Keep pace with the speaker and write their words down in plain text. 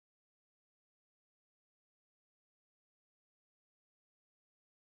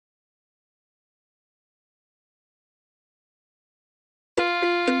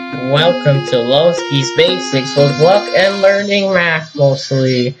welcome to Losky's Basics with Luck and Learning Math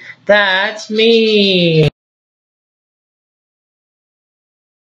mostly. That's me!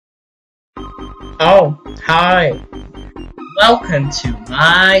 Oh, hi. Welcome to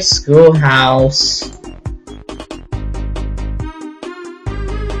my schoolhouse.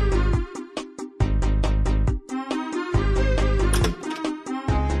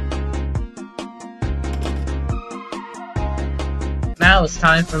 Now it's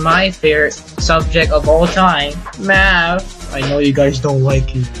time for my favorite subject of all time, math. I know you guys don't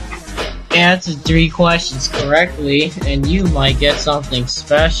like it. Answer 3 questions correctly, and you might get something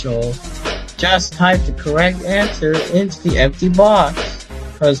special. Just type the correct answer into the empty box,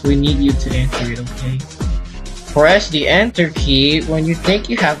 because we need you to answer it, okay? Press the enter key when you think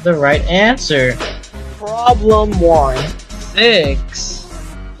you have the right answer. Problem 1. 6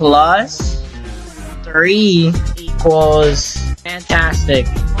 plus 3 equals... Fantastic.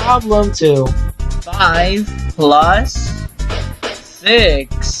 Problem 2. 5 plus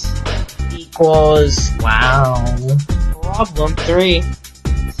 6 equals... Wow. Problem 3.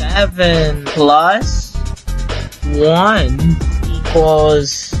 7 plus 1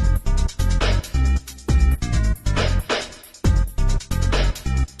 equals...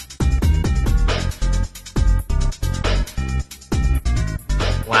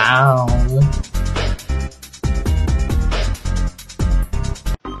 Wow.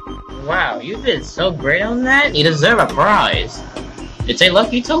 Wow, you did so great on that. You deserve a prize. It's a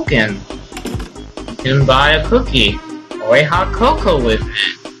lucky token. You can buy a cookie or a hot cocoa with it.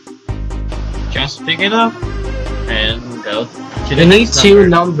 Just pick it up and go to the next number. You need 2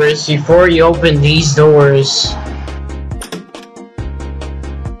 numbers before you open these doors.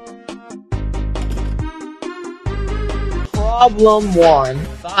 Problem 1.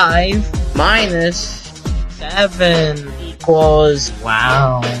 5 minus 7 equals...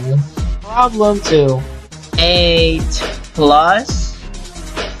 Wow. Problem 2. 8 plus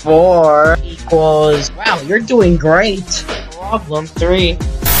 4 equals... Wow, you're doing great. Problem 3.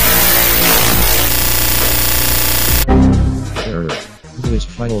 Error. This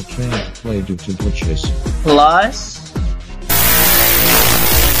file can't play due to glitches. Plus...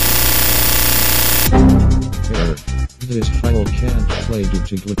 Error. This file can't play due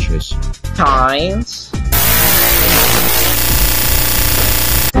to glitches. Times...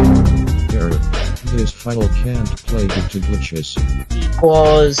 Error. This file can't play due to glitches.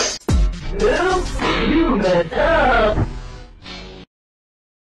 Equals... You messed up!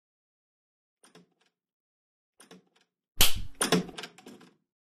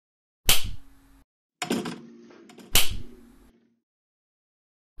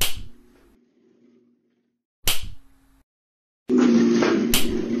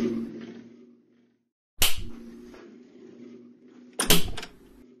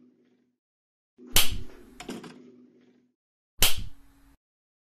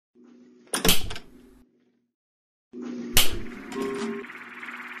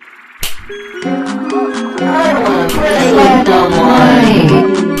 I wanna play with someone.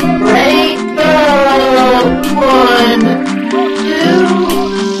 Break the 1, 2.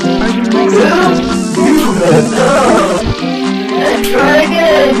 You messed up. Let's try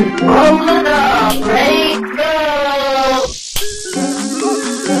again. Roll it up. Break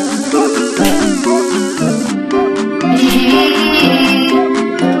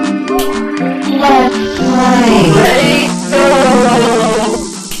Let's play. Break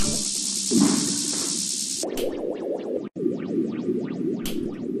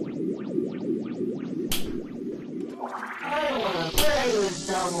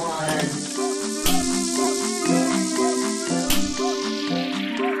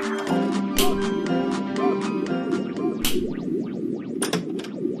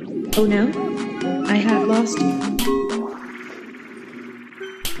Oh no, I have lost you.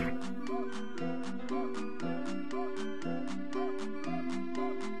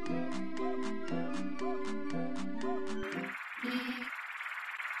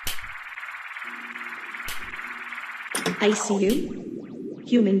 I see you,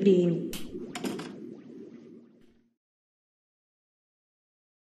 human being.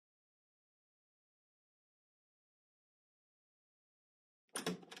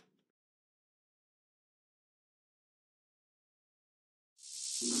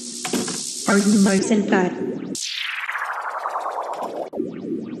 Are you Marcel Car?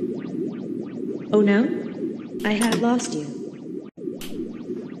 Oh no, I have lost you.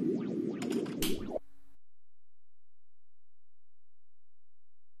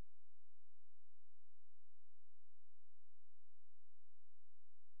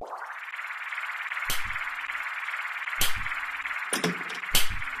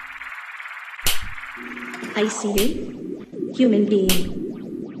 I see you, human being.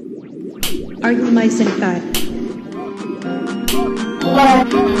 Are you my senpai?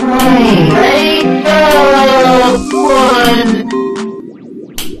 Let's play. Ready, go! One.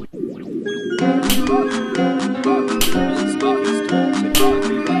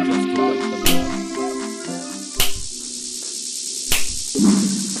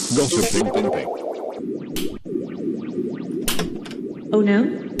 Gossiping ping ping. Oh no? I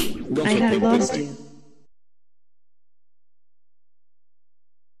Gossiping have ping lost ping. you.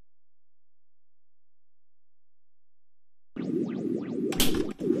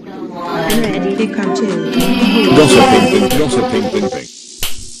 I'm ready to come to you. Gossiping ping ping.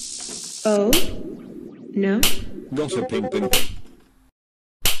 Oh? No? Gossiping ping ping.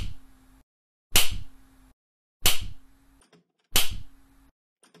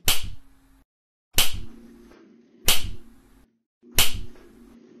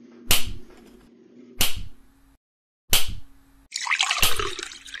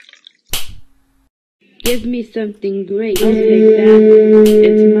 Give me something great. I'll take that.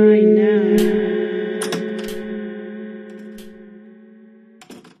 It's mine now.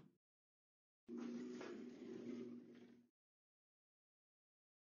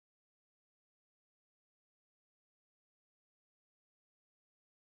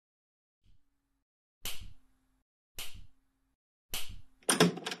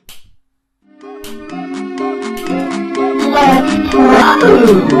 Let's play.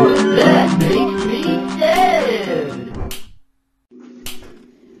 That makes me dead.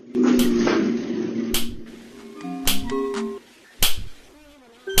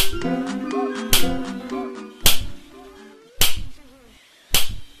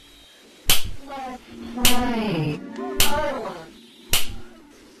 Let's play.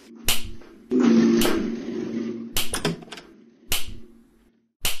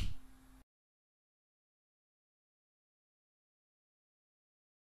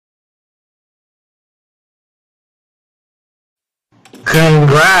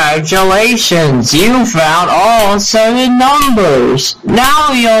 Congratulations! You found all 7 numbers!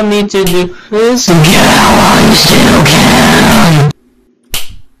 Now you'll need to do is get out while you still can!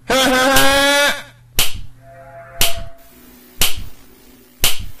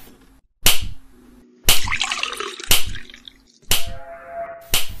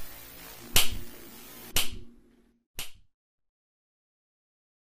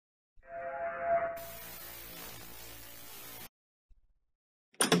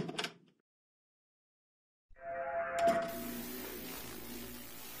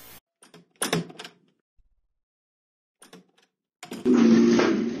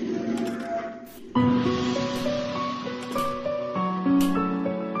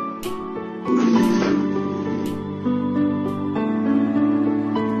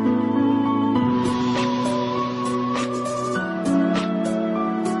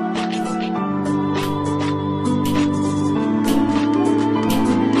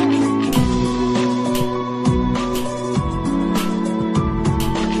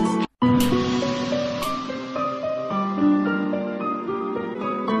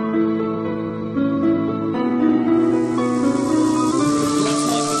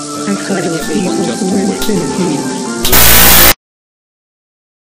 I cuddle people for infinity.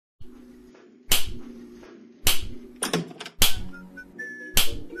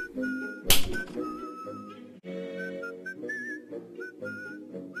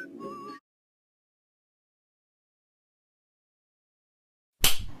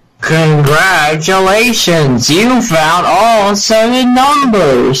 Congratulations! You found all 7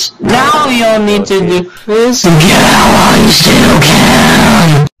 numbers! Now you'll need to do is get out while you still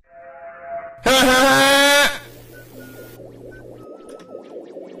can!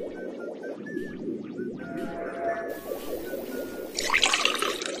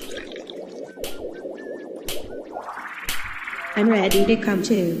 I'm ready to come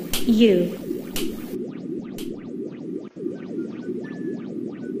to you.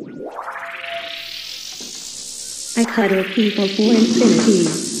 I cuddle people for infinity.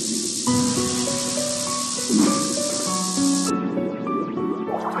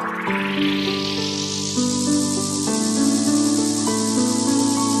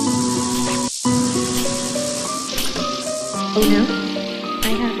 Oh no, I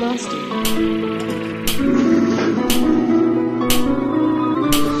have lost you.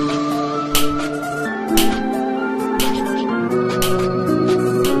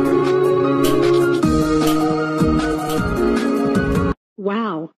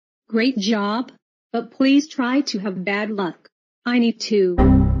 Wow, great job, but please try to have bad luck. I need to.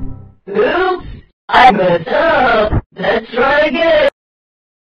 Oops, I messed up. Let's try again.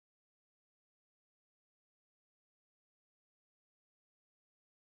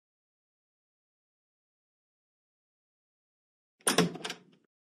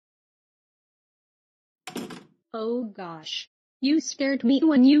 Oh gosh. You scared me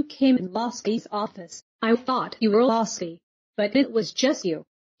when you came in Losky's office. I thought you were Losky. But it was just you.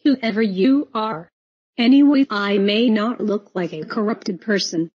 Whoever you are. Anyway, I may not look like a corrupted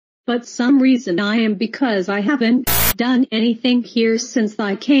person, but some reason I am, because I haven't done anything here since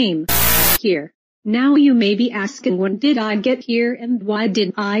I came here. Now you may be asking, when did I get here and why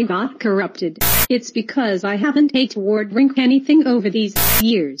did I got corrupted? It's because I haven't ate or drink anything over these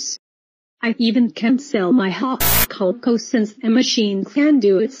years. I even can't sell my hot cocoa since the machine can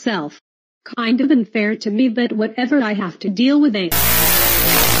do itself. Kind of unfair to me, but whatever, I have to deal with it.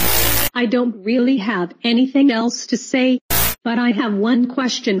 I don't really have anything else to say, but I have one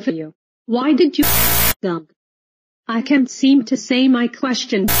question for you. Why did you dunk? I can't seem to say my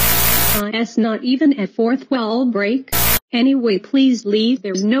question. It's not even a fourth wall break. Anyway, please leave.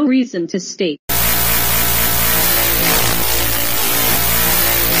 There's no reason to stay.